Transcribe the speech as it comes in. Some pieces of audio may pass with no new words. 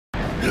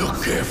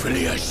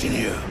carefully, I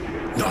senior.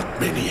 Not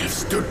many have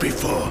stood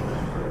before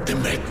the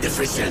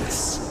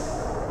magnificence.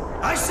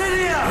 I sit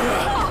here!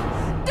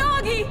 Oh,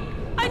 Doggy!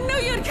 I knew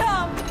you'd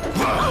come!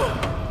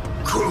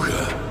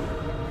 Kruger,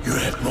 you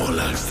have more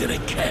lungs than a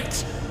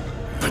cat.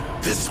 But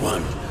this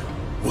one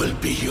will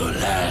be your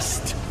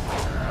last.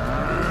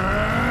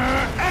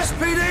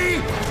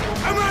 S.P.D!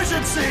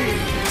 Emergency!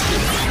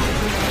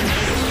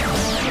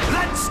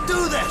 Let's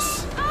do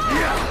this!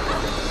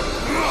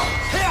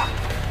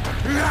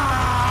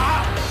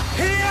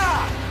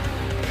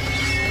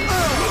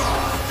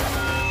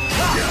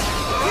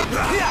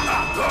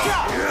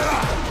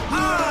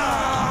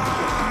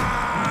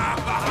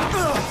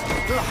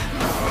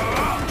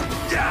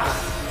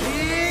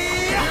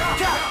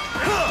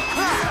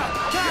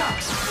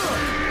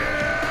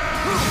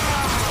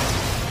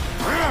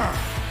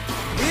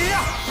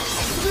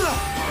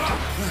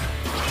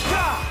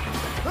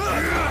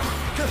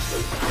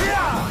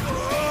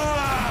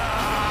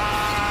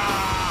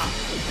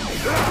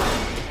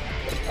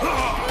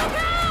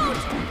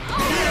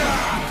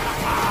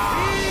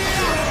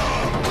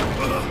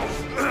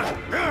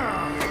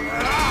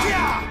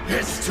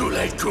 It's too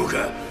late,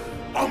 Kruger.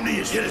 Omni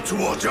is headed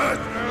towards Earth.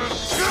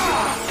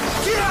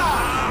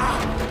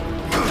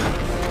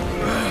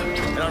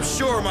 And I'm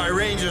sure my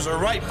Rangers are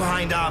right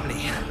behind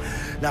Omni.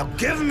 Now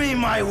give me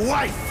my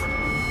wife!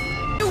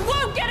 You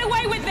won't get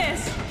away with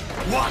this!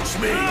 Watch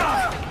me!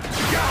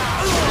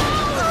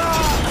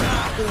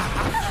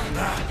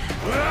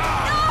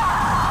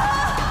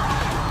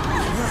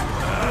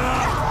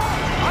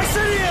 I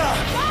sit here!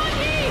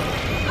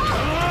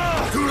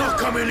 Do not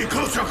come any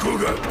closer,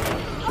 Kruger.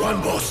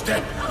 One more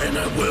step, and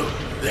I will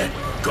let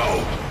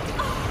go.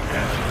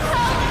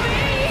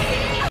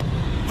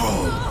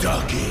 Oh,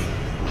 Ducky,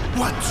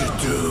 what to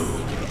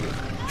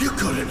do? You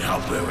couldn't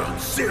help her on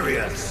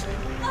Sirius.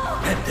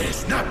 And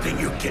there's nothing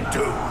you can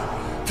do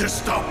to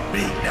stop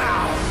me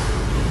now.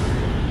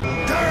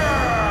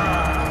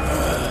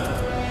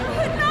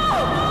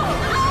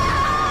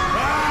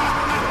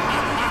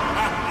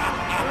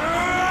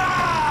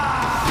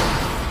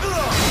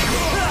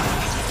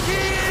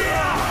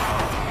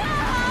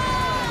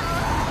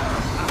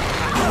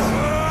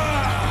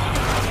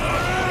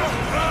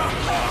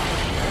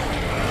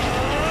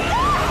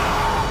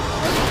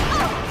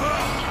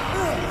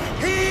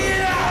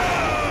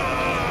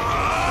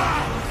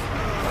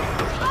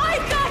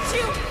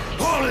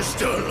 All is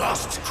still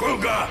lost,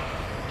 Kruger.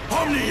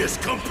 Omni is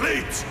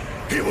complete.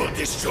 He will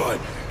destroy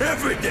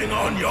everything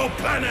on your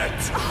planet.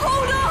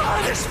 Hold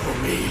on! As for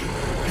me,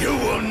 you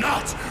will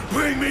not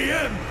bring me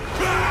in.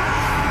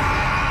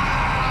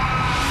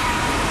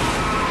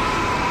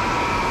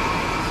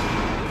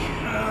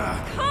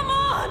 Come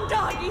on,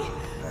 Doggy!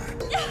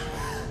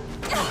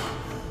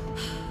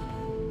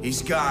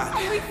 He's gone.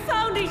 We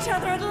found each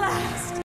other at last.